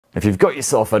If you've got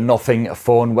yourself a Nothing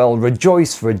phone, well,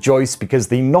 rejoice, rejoice, because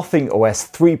the Nothing OS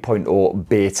 3.0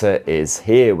 beta is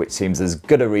here, which seems as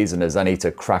good a reason as any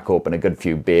to crack open a good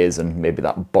few beers and maybe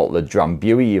that bottle of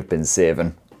Drambuie you've been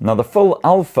saving. Now, the full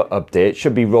alpha update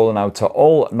should be rolling out to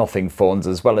all Nothing phones,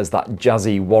 as well as that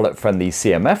jazzy wallet-friendly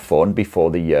CMF phone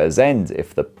before the year's end,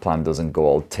 if the plan doesn't go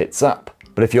all tits up.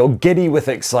 But if you're giddy with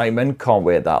excitement, can't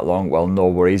wait that long, well, no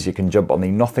worries, you can jump on the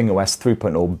Nothing OS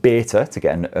 3.0 beta to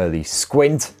get an early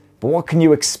squint. But what can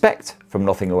you expect from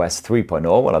Nothing OS 3.0?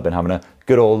 Well, I've been having a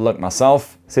good old look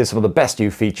myself. See some of the best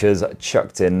new features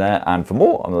chucked in there. And for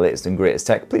more on the latest and greatest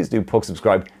tech, please do plug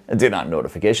subscribe and do that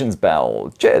notifications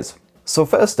bell. Cheers! So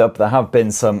first up, there have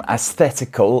been some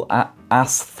aesthetical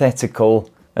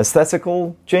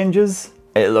changes.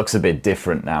 It looks a bit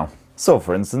different now. So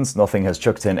for instance, Nothing has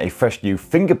chucked in a fresh new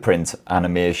fingerprint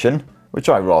animation, which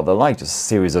I rather like, just a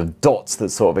series of dots that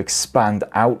sort of expand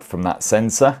out from that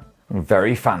sensor.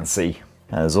 Very fancy.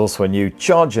 There's also a new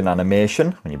charging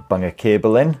animation when you bung a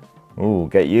cable in. Ooh,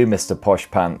 get you, Mr.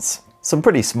 Posh Pants. Some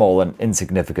pretty small and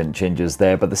insignificant changes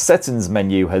there, but the settings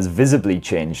menu has visibly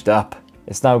changed up.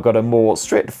 It's now got a more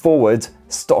straightforward,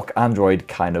 stock Android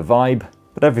kind of vibe,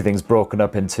 but everything's broken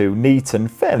up into neat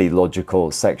and fairly logical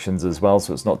sections as well,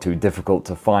 so it's not too difficult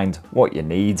to find what you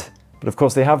need. But of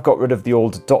course they have got rid of the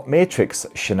old dot matrix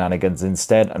shenanigans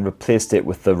instead and replaced it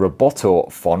with the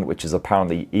Roboto font, which is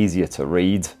apparently easier to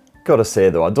read. Gotta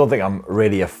say though, I don't think I'm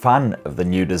really a fan of the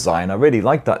new design. I really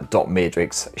like that dot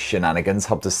matrix shenanigans,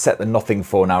 helped to set the Nothing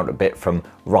phone out a bit from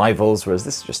rivals, whereas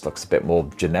this just looks a bit more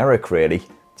generic really.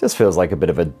 Just feels like a bit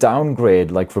of a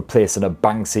downgrade, like replacing a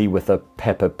Banksy with a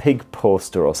Peppa Pig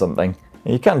poster or something.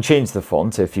 You can change the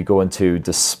font if you go into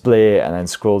display and then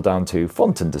scroll down to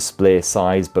font and display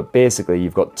size, but basically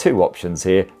you've got two options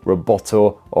here,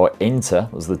 Roboto or Inter,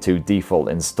 those are the two default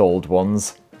installed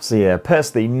ones. So yeah,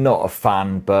 personally not a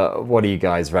fan, but what do you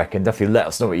guys reckon? Definitely let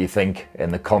us know what you think in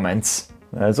the comments.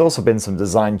 There's also been some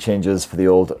design changes for the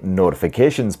old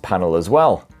notifications panel as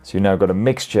well. So you've now got a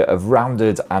mixture of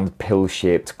rounded and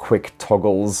pill-shaped quick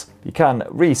toggles. You can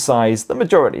resize the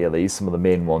majority of these, some of the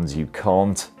main ones you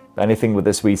can't. Anything with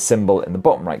this wee symbol in the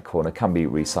bottom right corner can be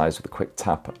resized with a quick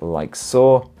tap like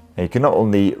so. And you can not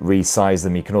only resize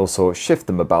them, you can also shift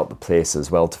them about the place as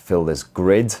well to fill this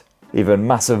grid. Even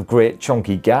massive great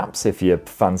chunky gaps if you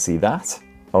fancy that.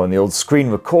 Oh, and the old screen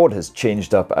record has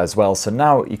changed up as well, so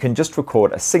now you can just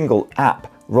record a single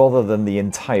app rather than the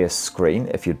entire screen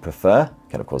if you'd prefer. You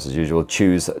can of course as usual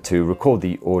choose to record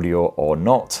the audio or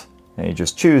not. And you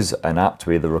just choose an app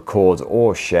to either record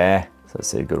or share. So let's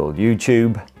say good old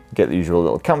YouTube. Get the usual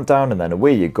little countdown and then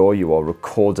away you go, you are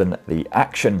recording the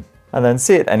action. And then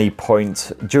see at any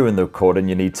point during the recording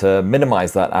you need to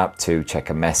minimize that app to check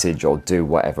a message or do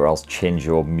whatever else, change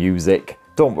your music.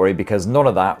 Don't worry, because none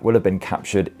of that will have been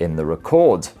captured in the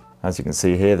record. As you can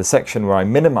see here, the section where I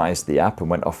minimized the app and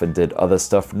went off and did other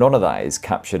stuff, none of that is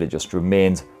captured, it just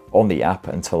remained on the app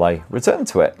until I returned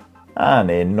to it.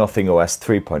 And in Nothing OS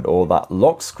 3.0, that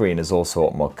lock screen is also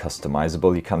more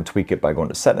customizable. You can tweak it by going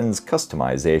to settings,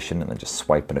 customization, and then just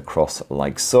swiping across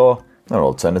like so. Or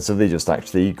alternatively, just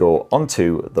actually go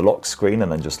onto the lock screen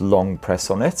and then just long press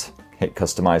on it. Hit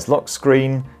customize lock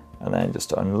screen, and then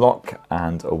just unlock,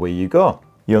 and away you go.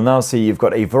 You'll now see you've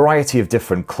got a variety of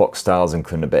different clock styles,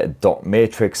 including a bit of dot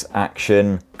matrix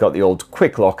action. Got the old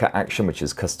quick locker action, which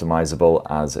is customizable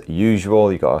as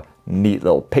usual. You've got a neat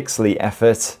little pixely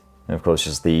effort. And of course,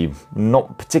 just the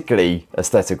not particularly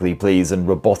aesthetically pleasing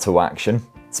Roboto action.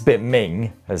 It's a bit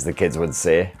Ming, as the kids would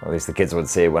say, or at least the kids would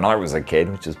say when I was a kid,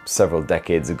 which is several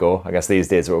decades ago. I guess these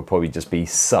days it would probably just be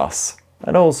sus.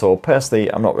 And also,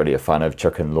 personally, I'm not really a fan of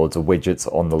chucking loads of widgets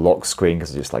on the lock screen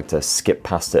because I just like to skip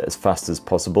past it as fast as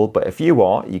possible. But if you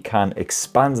are, you can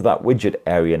expand that widget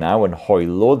area now and hoy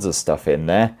loads of stuff in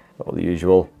there. All the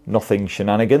usual Nothing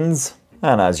shenanigans.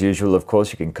 And as usual, of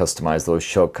course, you can customize those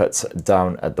shortcuts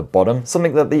down at the bottom.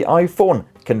 Something that the iPhone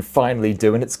can finally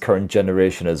do in its current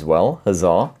generation as well.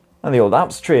 Huzzah. And the old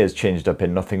apps tray has changed up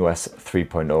in Nothing OS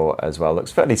 3.0 as well.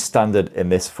 Looks fairly standard in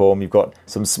this form. You've got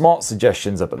some smart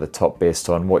suggestions up at the top based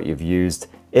on what you've used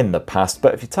in the past.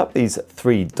 But if you tap these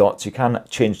three dots, you can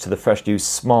change to the fresh new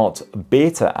Smart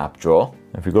Beta app drawer.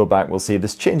 If we go back, we'll see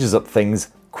this changes up things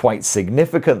quite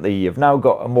significantly. You've now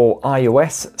got a more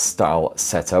iOS style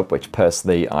setup, which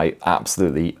personally I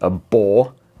absolutely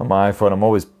abhor. On my iPhone, I'm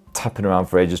always tapping around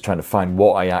for ages trying to find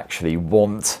what I actually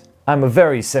want. I'm a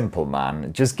very simple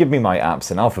man. Just give me my apps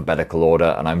in alphabetical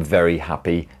order and I'm very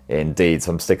happy indeed.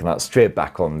 So I'm sticking that straight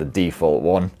back on the default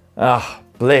one. Ah,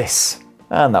 bliss.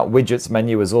 And that widgets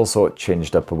menu is also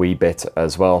changed up a wee bit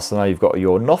as well. So now you've got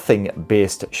your Nothing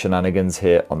based shenanigans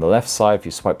here on the left side. If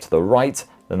you swipe to the right,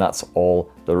 then that's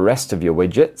all the rest of your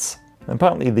widgets.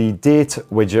 Apparently the date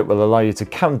widget will allow you to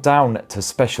count down to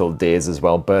special days as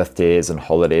well, birthdays and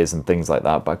holidays and things like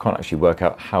that, but I can't actually work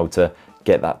out how to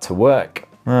get that to work.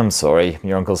 I'm sorry,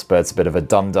 your Uncle Spurt's a bit of a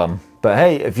dum-dum. But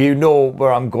hey, if you know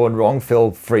where I'm going wrong,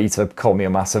 feel free to call me a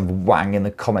massive wang in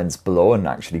the comments below and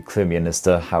actually clue me in as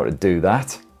to how to do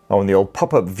that. Oh, and the old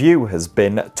pop-up view has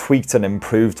been tweaked and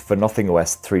improved for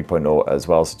nothingOS 3.0 as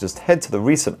well. So just head to the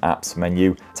recent apps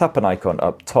menu, tap an icon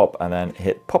up top and then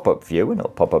hit pop-up view and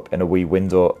it'll pop up in a wee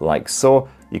window like so.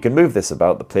 You can move this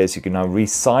about the place. You can now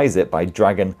resize it by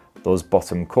dragging those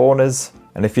bottom corners.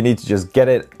 And if you need to just get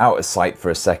it out of sight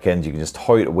for a second, you can just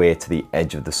hover it away to the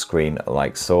edge of the screen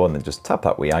like so, and then just tap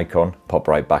that wee icon, pop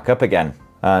right back up again.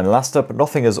 And last up,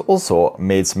 Nothing has also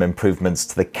made some improvements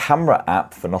to the camera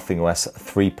app for nothingOS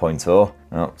 3.0.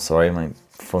 Oh, sorry, my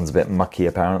phone's a bit mucky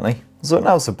apparently. So it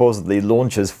now supposedly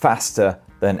launches faster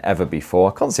than ever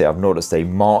before. I can't say I've noticed a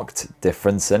marked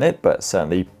difference in it, but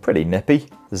certainly pretty nippy.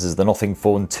 This is the Nothing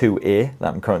Phone 2A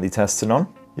that I'm currently testing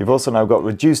on. You've also now got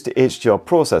reduced HDR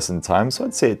processing time, so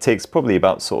I'd say it takes probably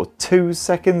about sort of 2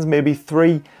 seconds, maybe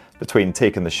 3, between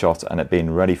taking the shot and it being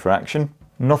ready for action.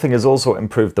 Nothing has also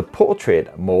improved the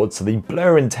portrait mode, so the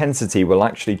blur intensity will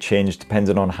actually change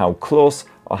depending on how close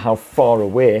or how far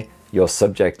away your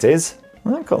subject is.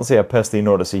 I can't say I personally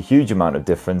notice a huge amount of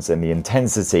difference in the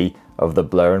intensity of the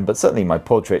blurring, but certainly my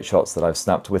portrait shots that I've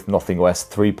snapped with nothingOS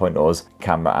 3.0's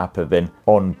camera app have been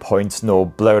on point. No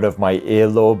blur of my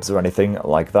earlobes or anything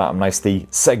like that. I'm nicely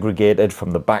segregated from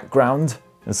the background.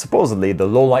 And supposedly the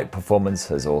low light performance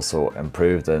has also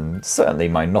improved, and certainly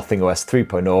my nothingOS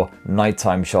 3.0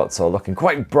 nighttime shots are looking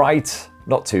quite bright,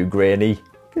 not too grainy.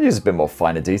 Could use a bit more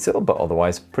finer detail, but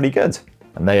otherwise pretty good.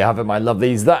 And there you have it, my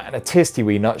lovelies. That in a tasty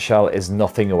wee nutshell is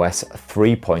nothingOS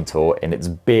 3.0 in its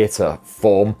beta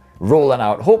form, rolling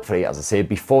out hopefully, as I say,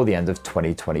 before the end of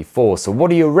 2024. So what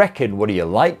do you reckon? What do you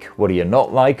like? What do you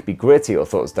not like? Be great to hear your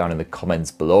thoughts down in the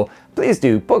comments below. Please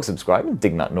do bug subscribe and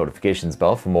ding that notifications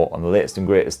bell for more on the latest and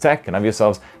greatest tech, and have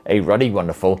yourselves a ruddy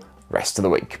wonderful rest of the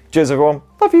week. Cheers everyone,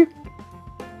 love you.